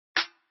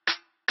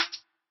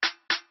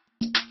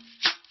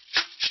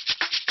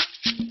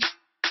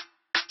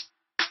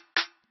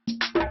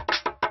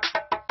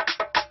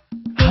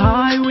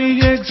high we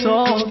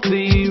exalt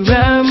thee,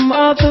 realm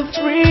of the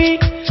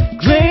free.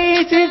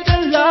 Great is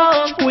the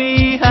love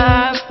we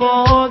have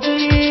for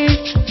thee.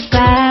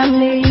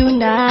 Family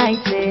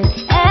united,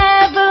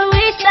 ever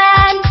we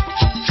stand,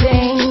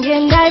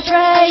 singing thy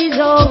praise,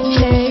 O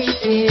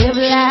native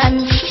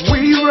land.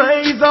 We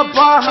raise up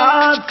our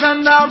hearts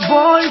and our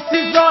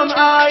voices on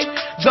high.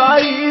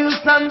 The hills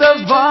and the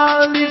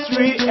valleys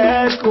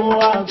re-echo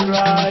our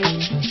cry.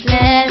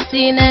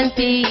 Blessing and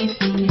peace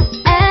be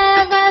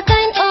ever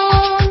thine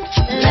own,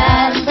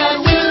 land that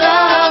we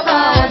love,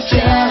 our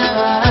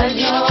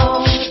cherished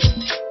home.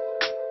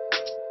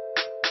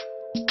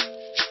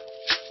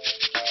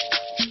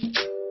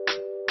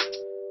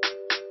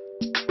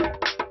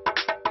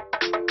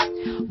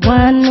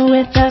 One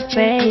with a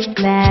faith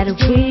that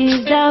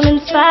wisdom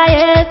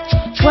inspires,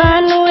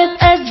 one with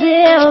a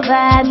zeal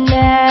that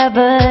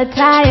never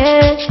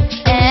tires.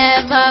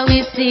 Ever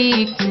we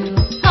seek to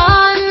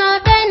honor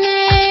thy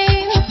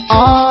name.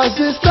 Ours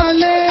is the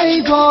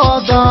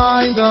labor,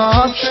 thine the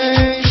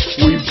fame.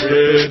 We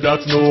pray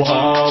that no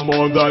harm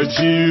on thy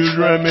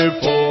children may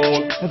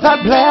fall, that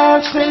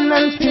blessing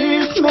and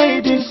peace may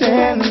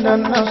descend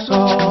on us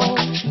all.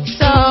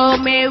 So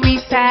may we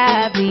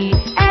serve thee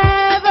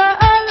ever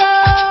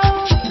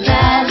alone,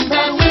 land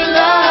that we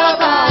love,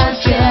 our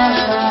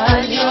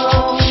cherished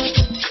home.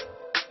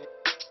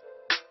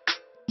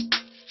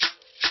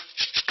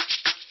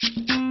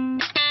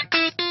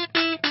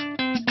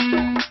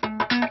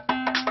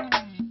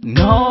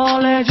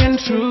 Knowledge and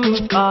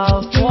truth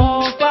our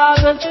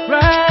forefathers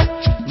spread.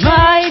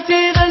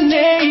 Mighty the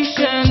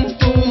nation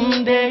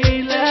whom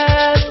they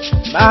led.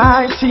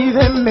 Mighty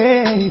they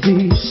may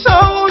be,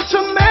 so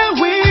too may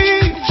we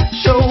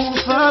show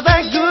for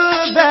thy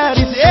good that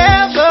is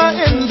ever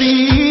in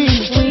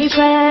thee. We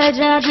pledge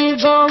our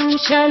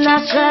devotion,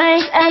 our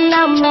strength and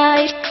our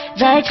might,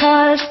 thy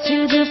cause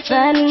to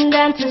defend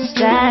and to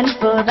stand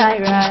for thy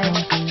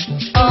right.